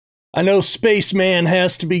I know Spaceman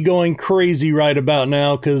has to be going crazy right about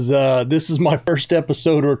now because this is my first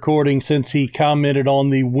episode recording since he commented on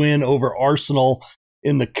the win over Arsenal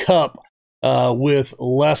in the Cup with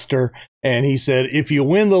Leicester. And he said, if you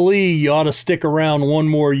win the league, you ought to stick around one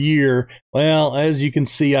more year. Well, as you can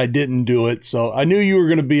see, I didn't do it. So I knew you were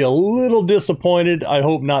going to be a little disappointed. I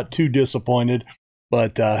hope not too disappointed.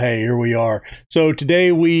 But hey, here we are. So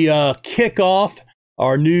today we kick off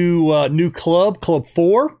our new club, Club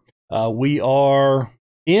 4. We are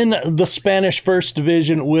in the Spanish First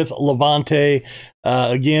Division with Levante.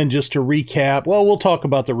 Again, just to recap, well, we'll talk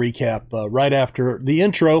about the recap right after the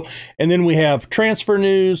intro. And then we have transfer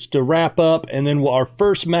news to wrap up, and then our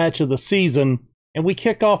first match of the season. And we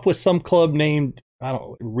kick off with some club named, I don't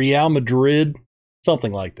know, Real Madrid,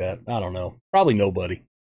 something like that. I don't know. Probably nobody.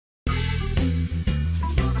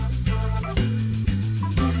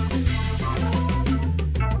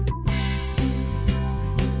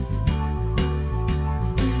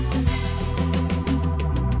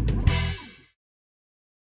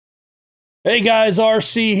 Hey guys,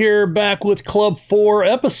 RC here, back with Club 4,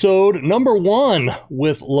 episode number 1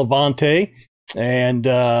 with Levante. And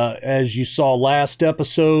as you saw last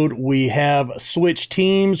episode, we have switched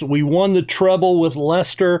teams. We won the treble with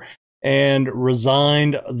Leicester and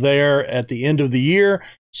resigned there at the end of the year.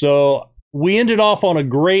 So we ended off on a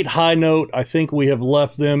great high note. I think we have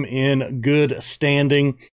left them in good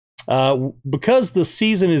standing. Because the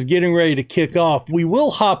season is getting ready to kick off, we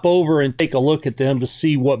will hop over and take a look at them to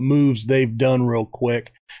see what moves they've done real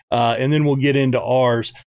quick. And then we'll get into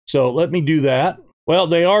ours. So let me do that. Well,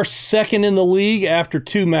 they are second in the league after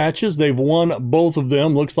 2 matches. They've won both of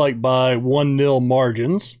them, looks like by 1-0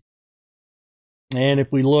 margins. And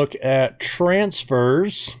if we look at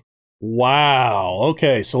transfers, wow.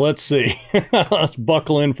 Okay, so let's see. Let's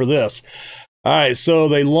buckle in for this. All right, so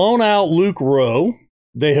they loan out Luke Rowe.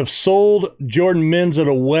 They have sold Jordan Menza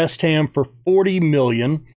to West Ham for $40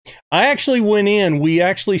 million. I actually went in. We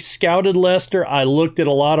actually scouted Leicester. I looked at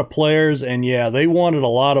a lot of players, and yeah, they wanted a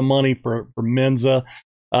lot of money for Menza.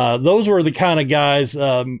 Those were the kind of guys,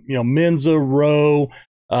 Menza, Rowe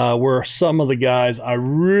were some of the guys I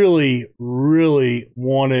really, really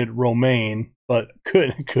wanted Romain, but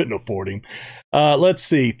couldn't afford him. Let's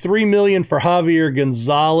see, $3 million for Javier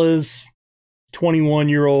Gonzalez.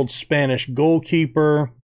 21-year-old Spanish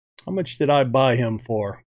goalkeeper. How much did I buy him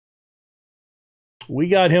for? We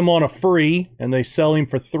got him on a free, and they sell him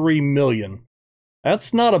for $3 million.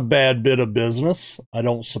 That's not a bad bit of business, I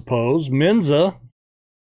don't suppose. Menza,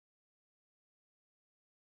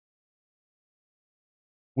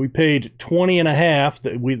 we paid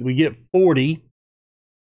 20.5. We get 40.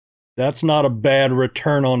 That's not a bad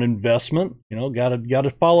return on investment. You know, got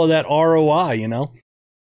to follow that ROI. You know.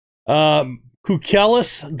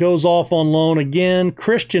 Kukelis goes off on loan again.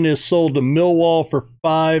 Christian is sold to Millwall for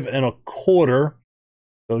 $5.25.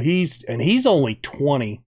 So he's only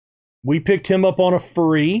 20. We picked him up on a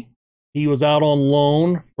free. He was out on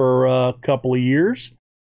loan for a couple of years.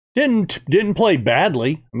 Didn't play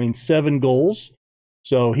badly. I mean, 7 goals.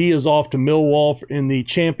 So he is off to Millwall in the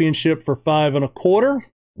championship for $5.25.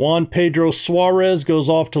 Juan Pedro Suarez goes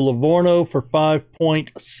off to Livorno for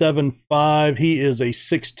 $5.75. He is a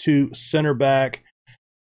 6'2" center back.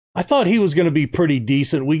 I thought he was going to be pretty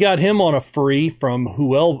decent. We got him on a free from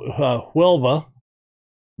Huelva,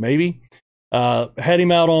 maybe. Had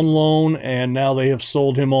him out on loan, and now they have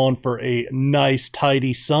sold him on for a nice,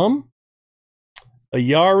 tidy sum.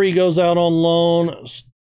 Ayari goes out on loan.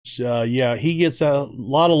 Yeah, he gets a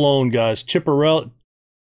lot of loan guys.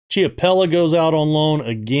 Chiapella goes out on loan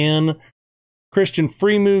again. Christian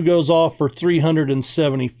Freemu goes off for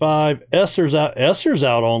 $375. Esser's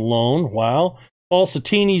out on loan. Wow.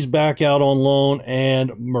 Falsatini's back out on loan,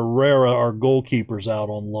 and Morera, our goalkeeper's out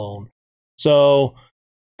on loan. So,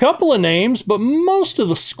 couple of names, but most of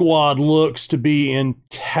the squad looks to be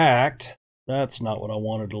intact. That's not what I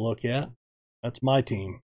wanted to look at. That's my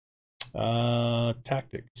team.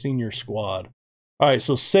 Tactic, senior squad. All right,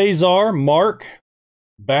 so Cesar, Mark,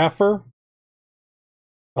 Baffer.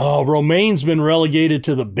 Oh, Romain's been relegated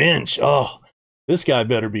to the bench. Oh, this guy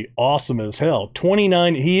better be awesome as hell.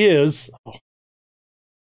 29, he is. Oh.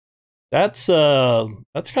 That's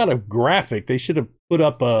kind of graphic. They should have put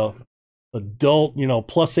up a adult,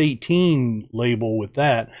 plus 18 label with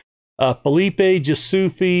that. Felipe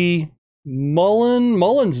Jasufi,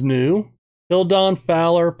 Mullen's new. Hildon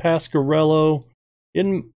Fowler, Pasquarello.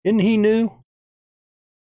 Isn't he new?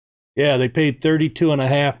 Yeah, they paid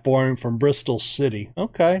 $32.5 for him from Bristol City.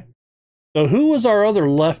 Okay. So who was our other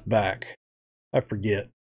left back? I forget.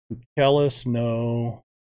 Kellis, no.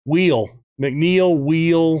 McNeil,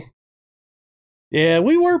 Wheel. Yeah,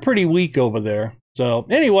 we were pretty weak over there. So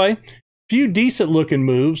anyway, few decent looking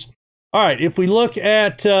moves. All right, if we look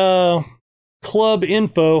at club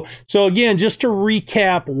info. So again, just to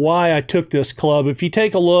recap why I took this club, if you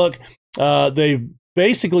take a look, they've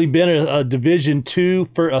basically been a Division II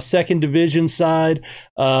for a second division side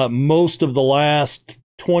most of the last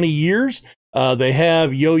 20 years. They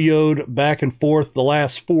have yo-yoed back and forth the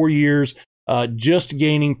last 4 years, just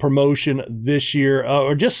gaining promotion this year,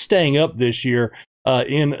 or just staying up this year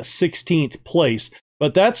in 16th place.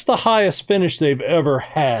 But that's the highest finish they've ever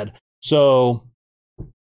had. So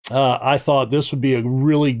I thought this would be a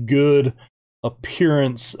really good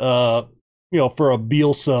appearance, for a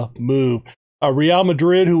Bielsa move. Real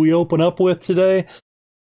Madrid, who we open up with today,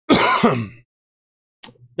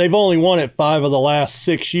 they've only won it 5 of the last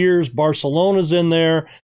 6 years. Barcelona's in there,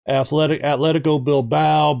 Atletico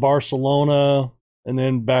Bilbao, Barcelona, and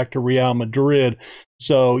then back to Real Madrid.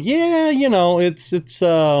 So yeah, it's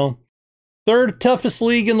third toughest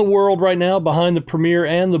league in the world right now, behind the Premier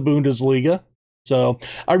and the Bundesliga. So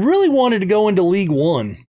I really wanted to go into League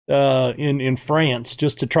One in France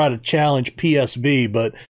just to try to challenge PSV,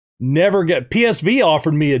 but never got. PSV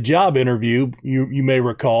offered me a job interview, you may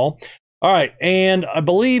recall. All right, and I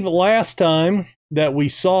believe last time that we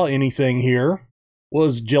saw anything here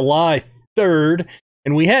was July 3rd,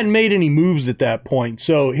 and we hadn't made any moves at that point.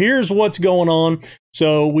 So here's what's going on.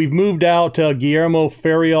 So we've moved out Guillermo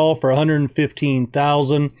Ferriol for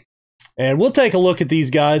 $115,000. And we'll take a look at these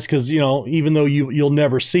guys because, even though you'll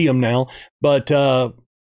never see them now, but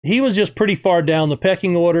he was just pretty far down the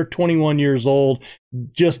pecking order, 21 years old,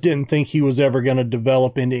 just didn't think he was ever going to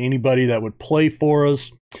develop into anybody that would play for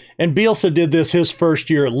us. And Bielsa did this his first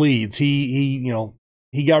year at Leeds. He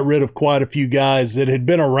got rid of quite a few guys that had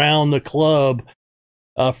been around the club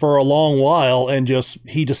for a long while, and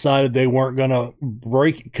he decided they weren't going to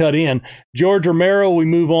cut in. George Romero, we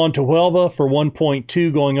move on to Huelva for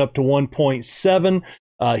 1.2, going up to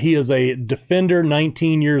 1.7. He is a defender,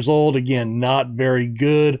 19 years old. Again, not very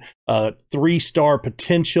good. 3-star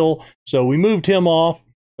potential. So we moved him off.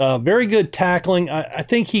 Very good tackling. I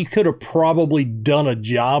think he could have probably done a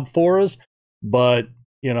job for us, but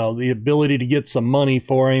the ability to get some money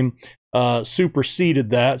for him superseded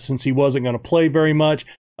that, since he wasn't going to play very much.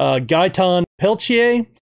 Gaetan Peltier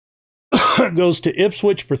goes to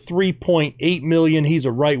Ipswich for $3.8 million. He's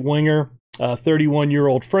a right winger,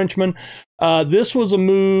 31-year-old Frenchman. This was a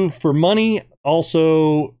move for money.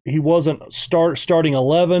 Also, he wasn't starting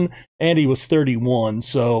 11, and he was 31.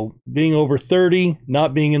 So being over 30,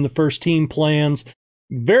 not being in the first team plans,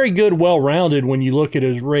 very good, well-rounded when you look at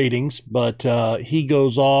his ratings, but he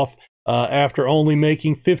goes off after only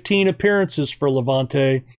making 15 appearances for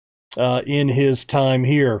Levante in his time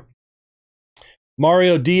here.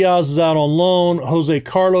 Mario Diaz is out on loan. Jose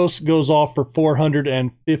Carlos goes off for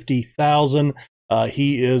 $450,000.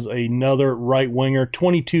 He is another right winger,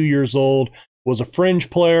 22 years old, was a fringe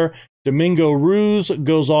player. Domingo Ruz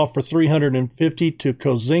goes off for $350,000 to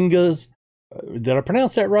Cosenza. Did I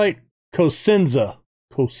pronounce that right? Cosenza.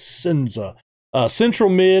 Central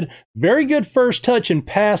mid, very good first touch and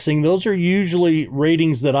passing. Those are usually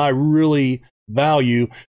ratings that I really value,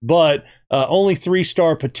 but only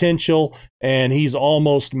 3-star potential, and he's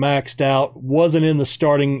almost maxed out. Wasn't in the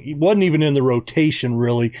starting, he wasn't even in the rotation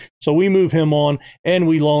really. So we move him on, and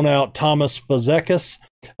we loan out Thomas Fazekas.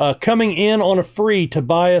 Coming in on a free,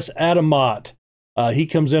 Tobias Adamat. He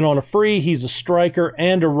comes in on a free. He's a striker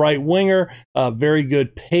and a right winger. Very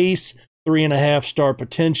good pace. 3.5-star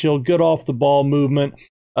potential, good off the ball movement.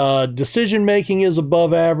 Decision making is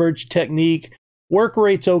above average. Technique, work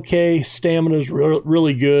rate's okay. Stamina's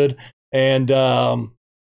really good. And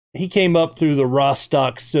he came up through the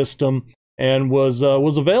Rostock system and was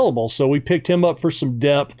available. So we picked him up for some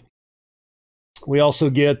depth. We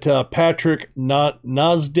also get Patrick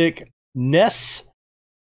Nazdik Ness.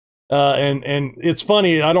 And it's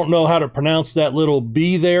funny, I don't know how to pronounce that little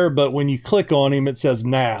B there, but when you click on him, it says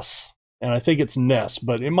Nas. And I think it's Ness,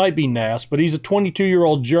 but it might be Nas. But he's a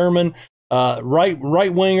 22-year-old German,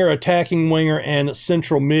 right winger, attacking winger, and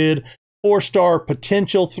central mid. 4-star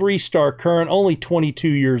potential, 3-star current, only 22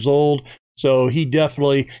 years old. So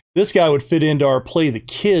this guy would fit into our play the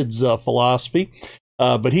kids philosophy.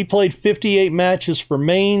 But he played 58 matches for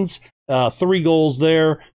Mainz, 3 goals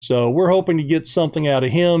there. So we're hoping to get something out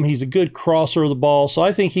of him. He's a good crosser of the ball, so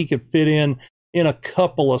I think he could fit in a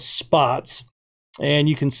couple of spots. And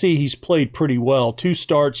you can see he's played pretty well. 2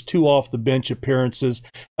 starts, 2 off the bench appearances.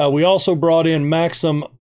 We also brought in Maxim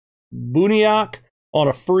Buniak on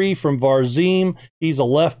a free from Varzim. He's a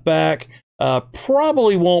left back.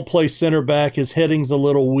 Probably won't play center back. His heading's a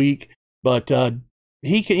little weak, but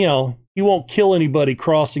he can, he won't kill anybody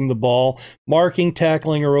crossing the ball. Marking,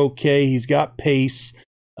 tackling are okay. He's got pace.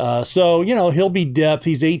 So, you know, he'll be depth.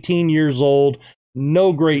 He's 18 years old.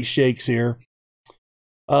 No great shakes here.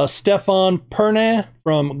 Stefan Perne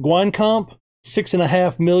from Guingamp,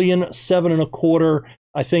 $6.5 million, $7.25.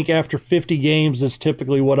 I think after 50 games is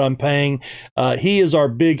typically what I'm paying. He is our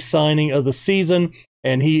big signing of the season,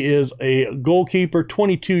 and he is a goalkeeper,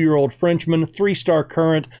 22-year-old Frenchman, 3-star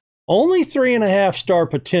current, only 3.5-star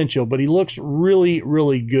potential, but he looks really,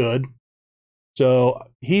 really good. So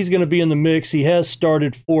he's going to be in the mix. He has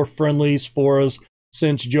started 4 friendlies for us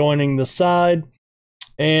since joining the side.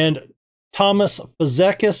 And Thomas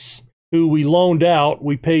Fazekis, who we loaned out,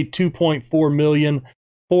 we paid $2.4 million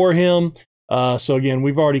for him. So again,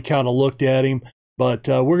 we've already kind of looked at him, but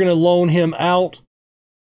we're going to loan him out,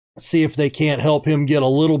 see if they can't help him get a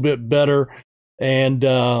little bit better. And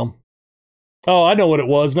oh, I know what it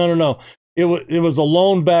was. No. It was a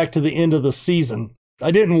loan back to the end of the season.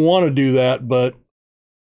 I didn't want to do that, but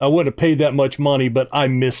I wouldn't have paid that much money, but I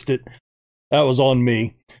missed it. That was on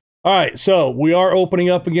me. All right, so we are opening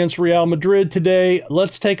up against Real Madrid today.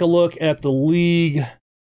 Let's take a look at the league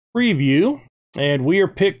preview. And we are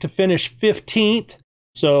picked to finish 15th.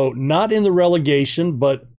 So not in the relegation,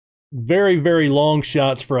 but very, very long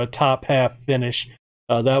shots for a top half finish.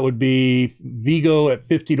 That would be Vigo at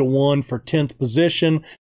 50-1 for 10th position.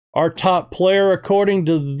 Our top player, according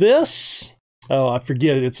to this, oh, I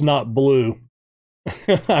forget, it's not blue.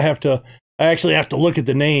 I actually have to look at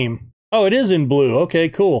the name. Oh, it is in blue. Okay,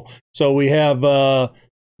 cool. So we have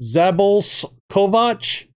Szabolcs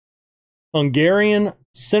Kovac, Hungarian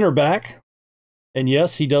center back. And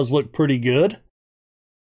yes, he does look pretty good.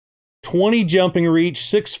 20 jumping reach,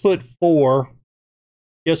 6'4".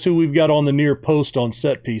 Guess who we've got on the near post on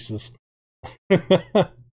set pieces?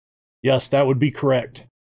 Yes, that would be correct.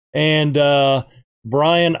 And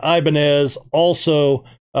Brian Ibanez also,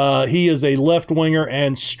 he is a left winger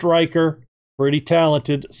and striker. Pretty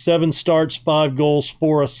talented. 7 starts, 5 goals,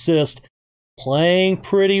 4 assists. Playing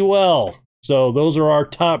pretty well. So those are our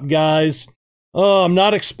top guys. Oh, I'm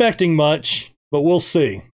not expecting much, but we'll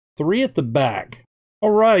see. 3 at the back.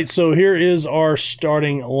 All right, so here is our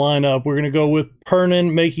starting lineup. We're going to go with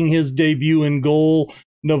Pernin making his debut in goal.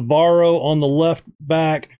 Navarro on the left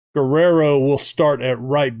back. Guerrero will start at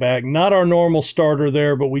right back. Not our normal starter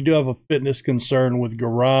there, but we do have a fitness concern with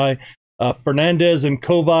Garay. Fernandez and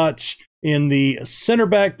Kovac in the center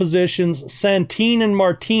back positions. Santin and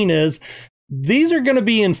Martinez. These are going to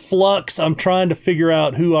be in flux. I'm trying to figure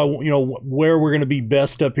out who where we're going to be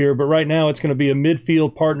best up here. But right now it's going to be a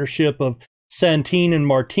midfield partnership of Santin and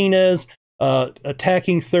Martinez.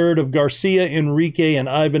 Attacking third of Garcia, Enrique, and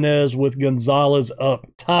Ibanez with Gonzalez up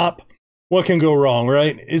top. What can go wrong,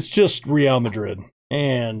 right? It's just Real Madrid.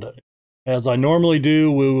 And as I normally do,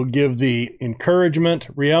 we will give the encouragement.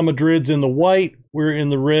 Real Madrid's in the white. We're in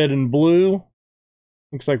the red and blue.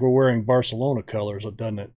 Looks like we're wearing Barcelona colors,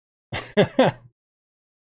 doesn't it?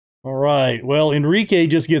 All right. Well, Enrique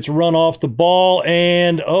just gets run off the ball.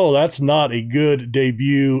 And, oh, that's not a good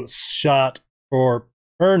debut shot for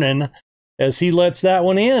Hernan as he lets that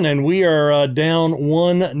one in. And we are down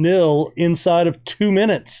 1-0 inside of 2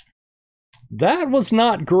 minutes. That was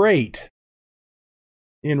not great.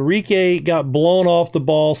 Enrique got blown off the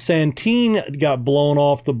ball. Santin got blown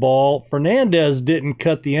off the ball. Fernandez didn't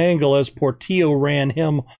cut the angle as Portillo ran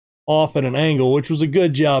him off at an angle, which was a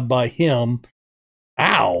good job by him.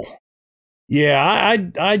 Ow. Yeah,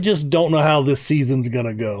 I just don't know how this season's going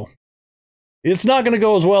to go. It's not going to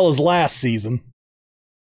go as well as last season.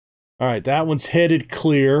 All right, that one's headed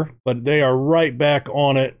clear, but they are right back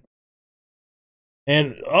on it.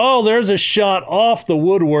 And, oh, there's a shot off the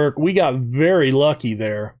woodwork. We got very lucky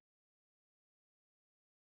there.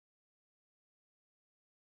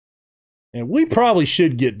 And we probably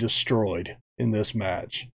should get destroyed in this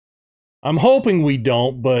match. I'm hoping we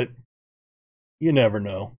don't, but you never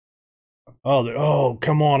know. Oh,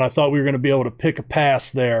 come on. I thought we were going to be able to pick a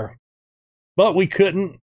pass there. But we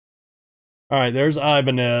couldn't. All right, there's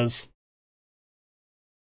Ibanez.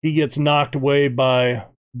 He gets knocked away by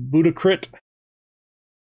Budakrit.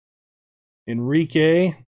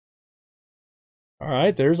 Enrique. All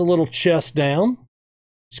right, there's a little chest down.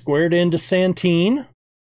 Squared into Santin.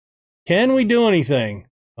 Can we do anything?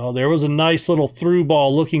 Oh, there was a nice little through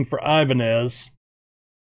ball looking for Ibanez.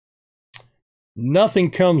 Nothing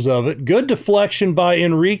comes of it. Good deflection by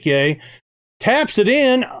Enrique. Taps it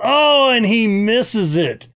in. Oh, and he misses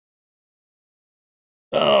it.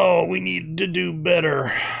 Oh, we need to do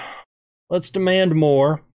better. Let's demand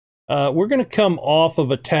more. We're going to come off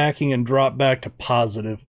of attacking and drop back to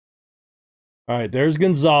positive. All right, there's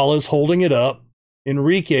Gonzalez holding it up.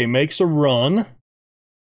 Enrique makes a run.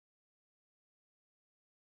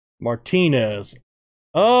 Martinez.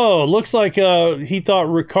 Oh, looks like he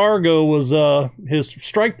thought Ricardo was his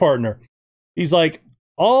strike partner. He's like,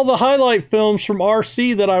 all the highlight films from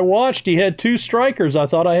RC that I watched, he had 2 strikers. I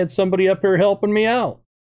thought I had somebody up here helping me out.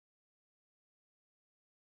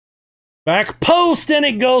 Back post, and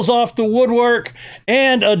it goes off the woodwork.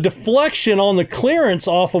 And a deflection on the clearance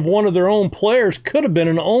off of one of their own players could have been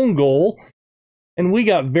an own goal. And we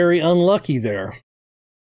got very unlucky there.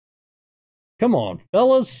 Come on,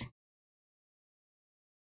 fellas.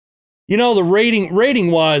 You know, the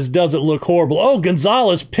rating-wise doesn't look horrible. Oh,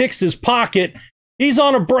 Gonzalez picks his pocket. He's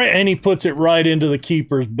on a break, and he puts it right into the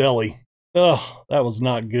keeper's belly. Oh, that was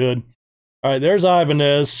not good. All right, there's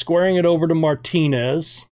Ibanez squaring it over to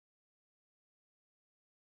Martinez.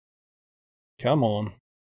 Come on.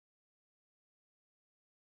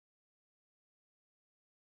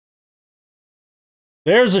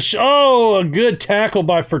 There's a good tackle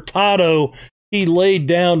by Furtado. He laid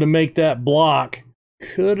down to make that block.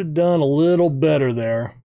 Could have done a little better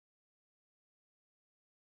there.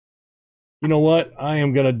 You know what?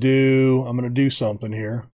 I'm gonna do something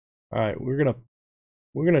here. All right, we're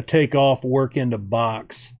gonna take off work into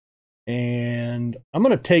box, and I'm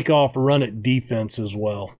gonna take off run at defense as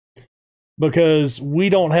well, because we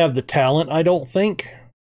don't have the talent, I don't think.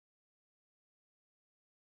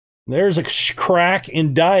 There's a crack,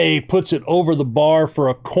 and Daye puts it over the bar for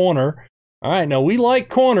a corner. All right, now we like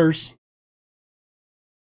corners.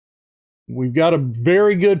 We've got a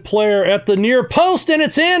very good player at the near post, and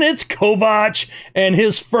it's in. It's Kovac, and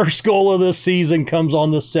his first goal of this season comes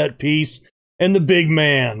on the set piece, and the big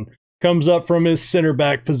man comes up from his center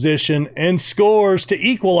back position and scores to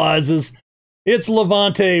equalizes. It's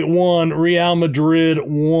Levante 1, Real Madrid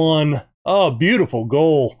 1. Oh, beautiful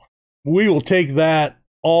goal. We will take that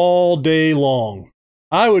all day long.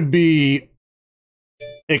 I would be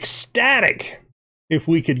ecstatic if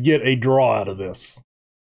we could get a draw out of this.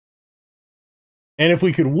 And if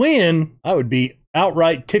we could win, I would be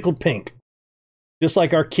outright tickled pink. Just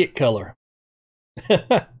like our kit color.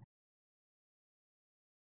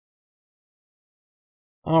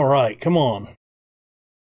 All right, come on.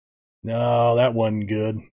 No, that wasn't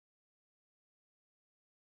good.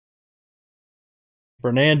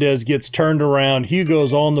 Fernandez gets turned around.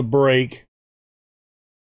 Hugo's on the break.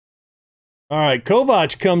 All right,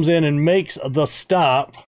 Kovac comes in and makes the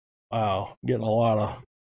stop. Wow, getting a lot of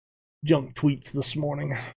junk tweets this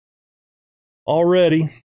morning.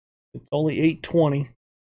 Already. It's only 8:20.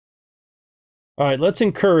 All right, let's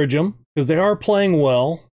encourage them because they are playing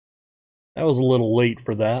well. That was a little late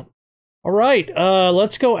for that. All right,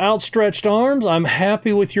 let's go outstretched arms. I'm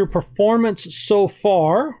happy with your performance so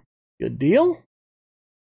far. Good deal.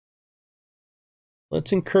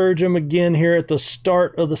 Let's encourage them again here at the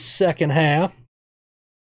start of the second half.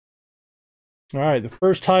 All right, the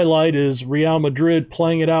first highlight is Real Madrid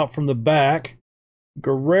playing it out from the back.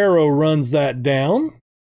 Guerrero runs that down.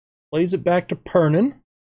 Plays it back to Pernin.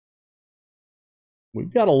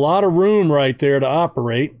 We've got a lot of room right there to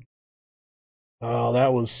operate. Oh,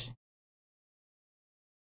 that was,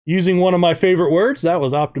 using one of my favorite words, that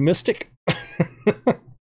was optimistic.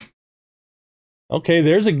 Okay,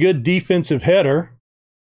 there's a good defensive header.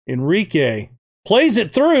 Enrique plays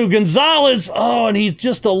it through. Gonzalez, oh, and he's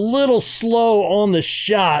just a little slow on the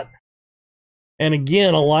shot. And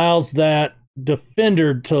again, allows that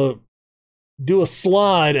defender to do a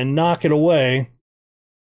slide and knock it away.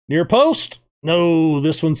 Near post. No,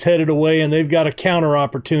 this one's headed away, and they've got a counter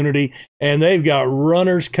opportunity, and they've got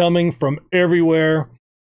runners coming from everywhere.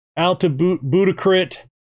 Out to Budakrit.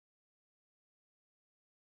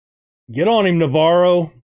 Get on him,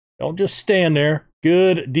 Navarro. Don't just stand there.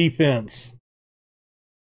 Good defense.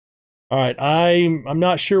 All right, I'm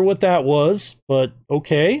not sure what that was, but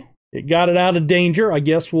okay. It got it out of danger. I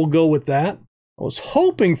guess we'll go with that. I was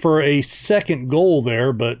hoping for a second goal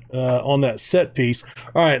there, but on that set piece.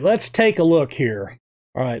 All right, let's take a look here.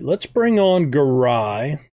 All right, let's bring on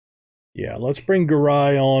Garay. Yeah, let's bring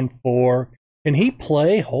Garay on for... Can he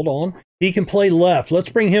play? Hold on. He can play left. Let's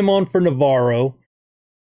bring him on for Navarro.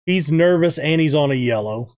 He's nervous and he's on a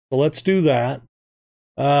yellow. So let's do that.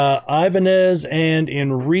 Ibanez and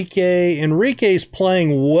Enrique. Enrique's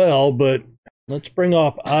playing well, but let's bring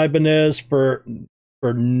off Ibanez for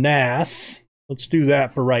Nas. Let's do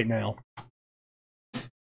that for right now.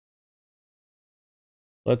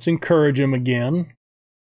 Let's encourage him again.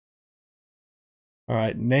 All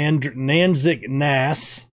right, Nanzik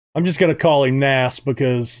Nas. I'm just going to call him Nas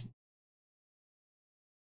because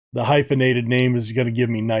the hyphenated name is going to give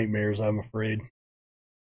me nightmares, I'm afraid.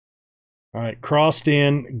 All right, crossed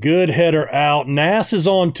in, good header out. Nass is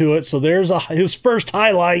onto it, so there's his first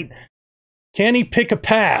highlight. Can he pick a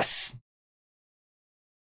pass?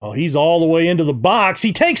 Oh, he's all the way into the box.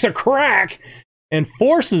 He takes a crack and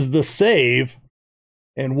forces the save,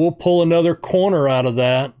 and we'll pull another corner out of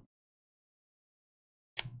that.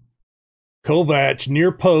 Kovac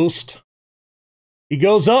near post. He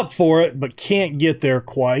goes up for it, but can't get there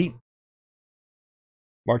quite.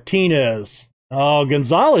 Martinez. Oh,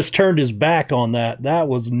 Gonzalez turned his back on that. That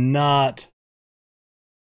was not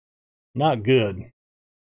good.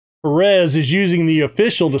 Perez is using the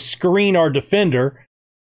official to screen our defender.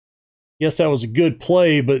 Yes, that was a good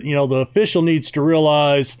play, but, you know, the official needs to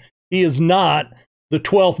realize he is not the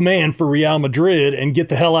 12th man for Real Madrid and get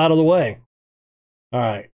the hell out of the way. All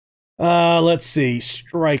right. Let's see.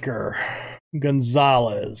 Striker.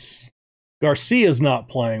 Gonzalez. Garcia's not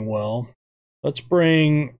playing well. Let's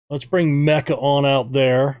bring Mecca on out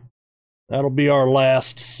there. That'll be our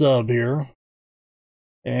last sub here.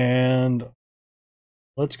 And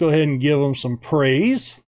let's go ahead and give him some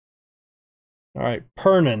praise. All right,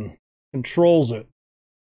 Pernin controls it.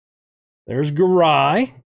 There's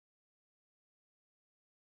Garay.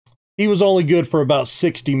 He was only good for about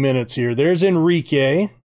 60 minutes here. There's Enrique.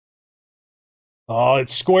 Oh,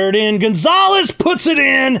 it's squared in. Gonzalez puts it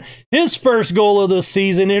in. His first goal of the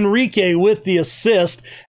season. Enrique with the assist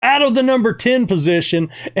out of the number 10 position.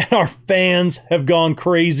 And our fans have gone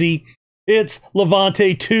crazy. It's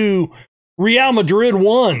Levante 2, Real Madrid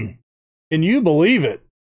 1. Can you believe it?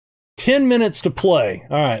 10 minutes to play.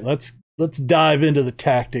 All right, let's dive into the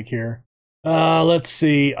tactic here. Let's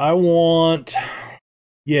see. I want,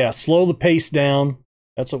 slow the pace down.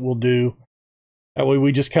 That's what we'll do. That way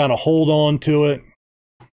we just kind of hold on to it.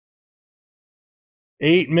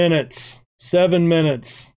 8 minutes, 7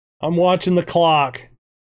 minutes. I'm watching the clock.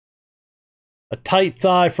 A tight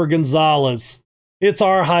thigh for Gonzalez. It's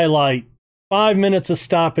our highlight. 5 minutes of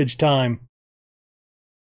stoppage time.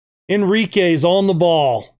 Enrique's on the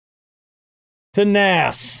ball. To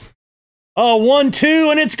Nass. Oh,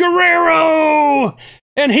 1-2, and it's Guerrero!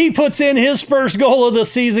 And he puts in his first goal of the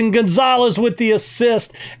season. Gonzalez with the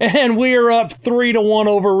assist. And we are up 3-1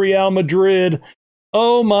 over Real Madrid.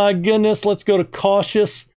 Oh my goodness. Let's go to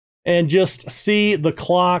cautious and just see the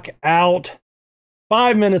clock out.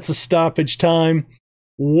 5 minutes of stoppage time.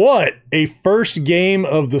 What a first game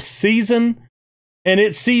of the season. And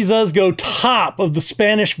it sees us go top of the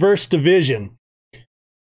Spanish First Division.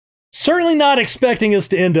 Certainly not expecting us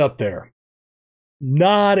to end up there.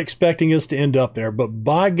 Not expecting us to end up there, but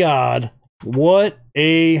by God, what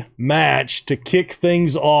a match to kick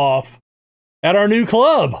things off at our new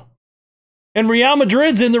club. And Real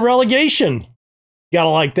Madrid's in the relegation. Gotta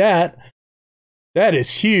like that. That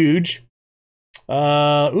is huge.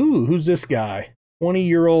 Who's this guy?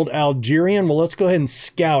 20-year-old Algerian. Well, let's go ahead and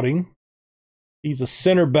scout him. He's a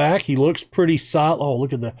center back. He looks pretty solid. Oh,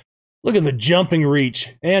 look at the jumping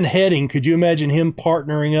reach and heading. Could you imagine him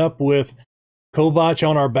partnering up with Kovac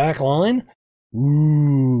on our back line?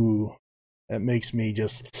 Ooh, that makes me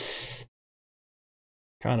just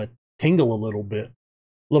kind of tingle a little bit.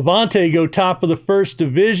 Levante go top of the first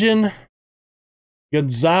division.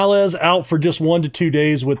 Gonzalez out for just 1 to 2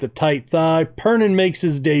 days with the tight thigh. Pernin makes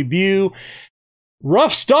his debut.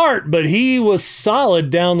 Rough start, but he was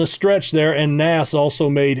solid down the stretch there, and Nass also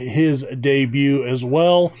made his debut as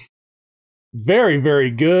well. Very,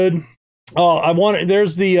 very good. Oh,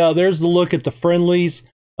 there's the look at the friendlies.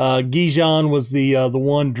 Gijon was the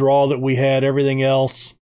one draw that we had. Everything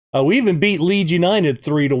else, we even beat Leeds United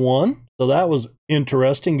 3-1, so that was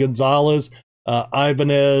interesting. Gonzalez,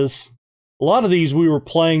 Ibanez. A lot of these we were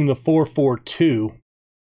playing the 4-4-2.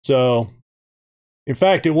 So, in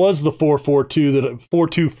fact, it was the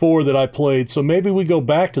 4-4-2 that I played. So maybe we go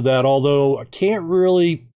back to that. Although I can't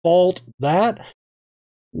really fault that.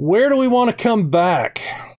 Where do we want to come back?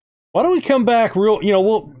 Why don't we come back real,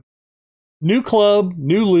 new club,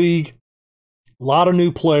 new league, a lot of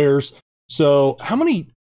new players. So how many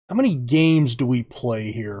games do we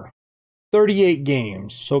play here? 38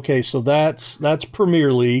 games. Okay, so that's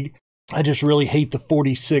Premier League. I just really hate the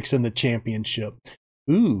 46 in the championship.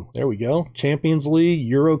 Ooh, there we go. Champions League,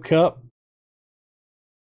 Euro Cup.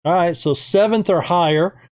 All right, so 7th or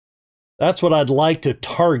higher. That's what I'd like to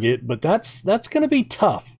target, but that's going to be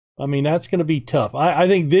tough. I mean, that's going to be tough. I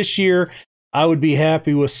think this year I would be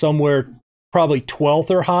happy with somewhere probably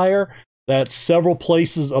 12th or higher. That's several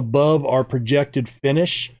places above our projected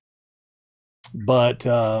finish. But,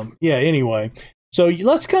 anyway. So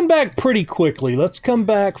let's come back pretty quickly. Let's come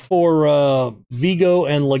back for Vigo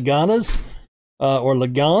and Leganes, or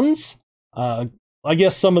Legans. I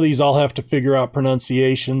guess some of these I'll have to figure out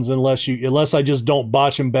pronunciations unless I just don't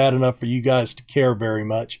botch them bad enough for you guys to care very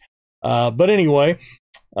much. But anyway,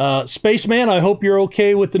 Spaceman, I hope you're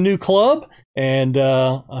okay with the new club, and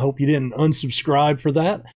I hope you didn't unsubscribe for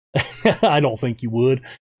that. I don't think you would.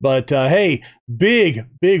 But hey, big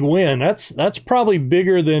win. That's probably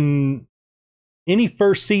bigger than any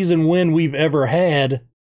first season win we've ever had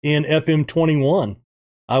in FM21.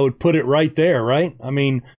 I would put it right there, right? I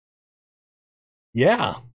mean,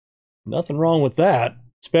 yeah, nothing wrong with that,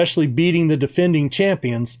 especially beating the defending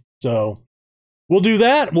champions. So we'll do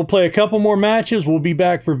that. We'll play a couple more matches. We'll be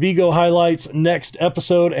back for Vigo highlights next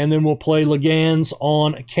episode, and then we'll play Legans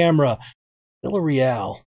on camera.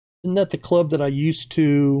 Villarreal. Isn't that the club that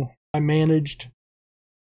I managed?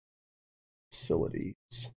 Facilities.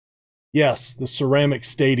 Yes, the Ceramic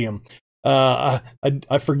Stadium. I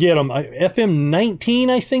forget them. FM19,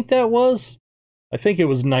 I think that was. I think it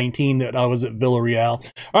was 19 that I was at Villarreal.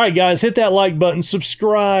 All right, guys, hit that like button.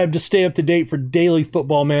 Subscribe to stay up to date for daily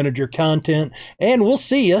Football Manager content. And we'll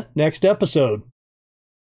see you next episode.